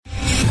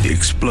The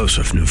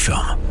explosive new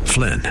film,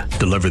 Flynn,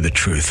 Deliver the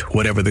Truth,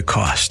 Whatever the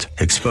Cost,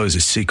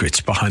 exposes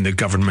secrets behind the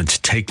government's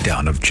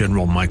takedown of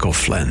General Michael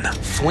Flynn.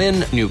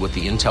 Flynn knew what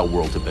the intel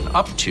world had been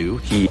up to.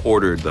 He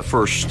ordered the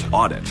first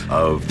audit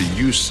of the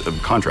use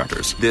of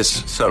contractors.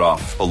 This set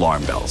off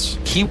alarm bells.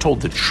 He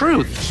told the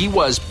truth. He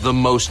was the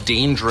most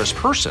dangerous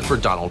person for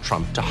Donald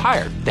Trump to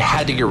hire. They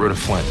had to get rid of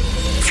Flynn.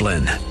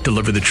 Flynn,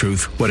 Deliver the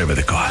Truth, Whatever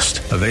the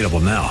Cost. Available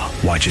now.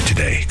 Watch it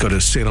today. Go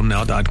to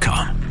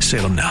salemnow.com.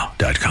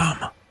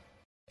 salemnow.com.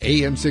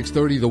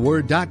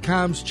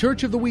 AM630TheWord.com's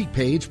Church of the Week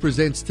page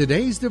presents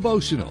today's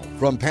devotional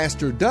from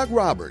Pastor Doug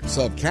Roberts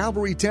of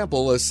Calvary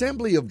Temple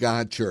Assembly of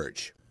God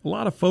Church. A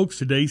lot of folks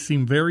today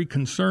seem very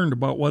concerned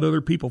about what other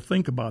people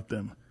think about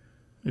them.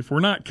 If we're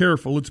not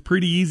careful, it's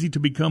pretty easy to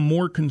become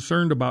more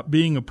concerned about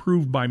being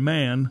approved by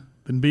man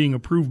than being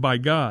approved by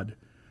God.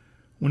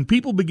 When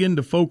people begin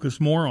to focus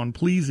more on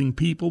pleasing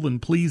people than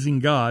pleasing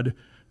God,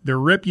 their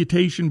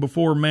reputation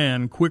before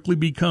man quickly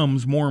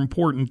becomes more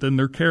important than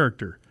their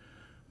character.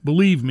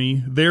 Believe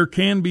me, there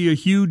can be a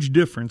huge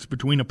difference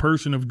between a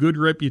person of good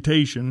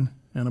reputation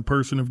and a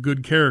person of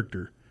good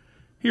character.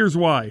 Here's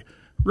why.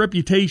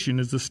 Reputation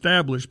is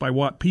established by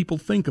what people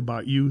think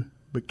about you,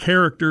 but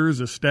character is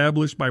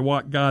established by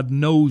what God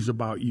knows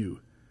about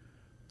you.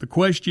 The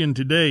question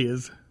today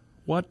is,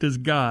 what does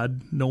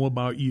God know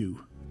about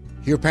you?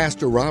 Hear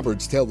Pastor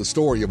Roberts tell the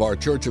story of our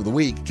Church of the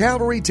Week,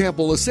 Calvary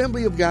Temple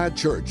Assembly of God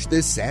Church,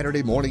 this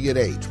Saturday morning at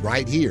 8,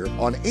 right here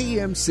on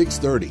AM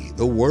 630,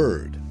 The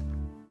Word.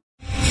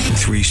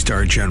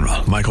 Three-star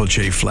General Michael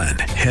J. Flynn,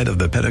 head of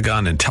the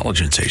Pentagon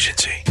Intelligence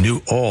Agency,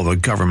 knew all the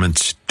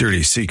government's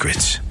dirty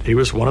secrets. He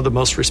was one of the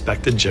most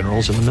respected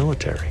generals in the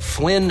military.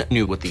 Flynn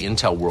knew what the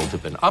intel world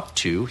had been up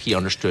to. He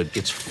understood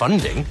its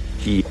funding.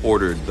 He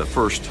ordered the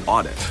first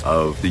audit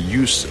of the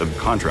use of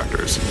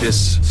contractors.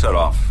 This set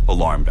off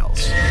alarm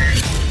bells.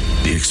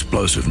 The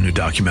explosive new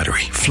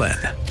documentary, Flynn,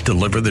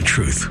 Deliver the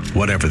Truth,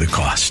 Whatever the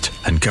Cost,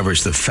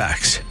 uncovers the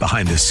facts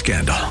behind this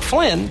scandal.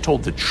 Flynn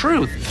told the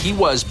truth. He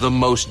was the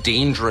most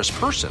dangerous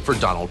person for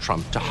Donald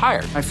Trump to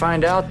hire. I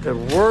find out the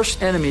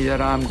worst enemy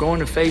that I'm going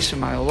to face in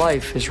my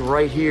life is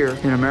right here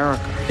in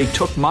America. They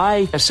took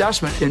my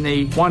assessment and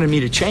they wanted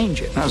me to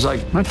change it. And I was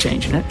like, I'm not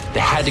changing it. They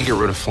had to get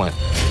rid of Flynn.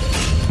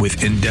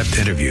 With in-depth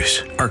interviews,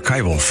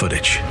 archival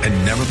footage,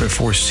 and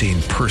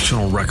never-before-seen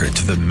personal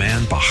records of the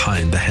man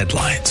behind the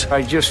headlines.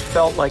 I just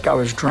felt like I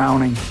was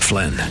drowning.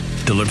 Flynn,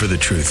 Deliver the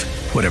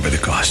Truth, Whatever the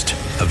Cost.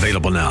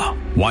 Available now.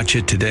 Watch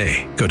it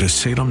today. Go to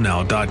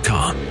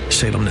salemnow.com.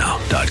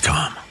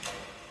 salemnow.com.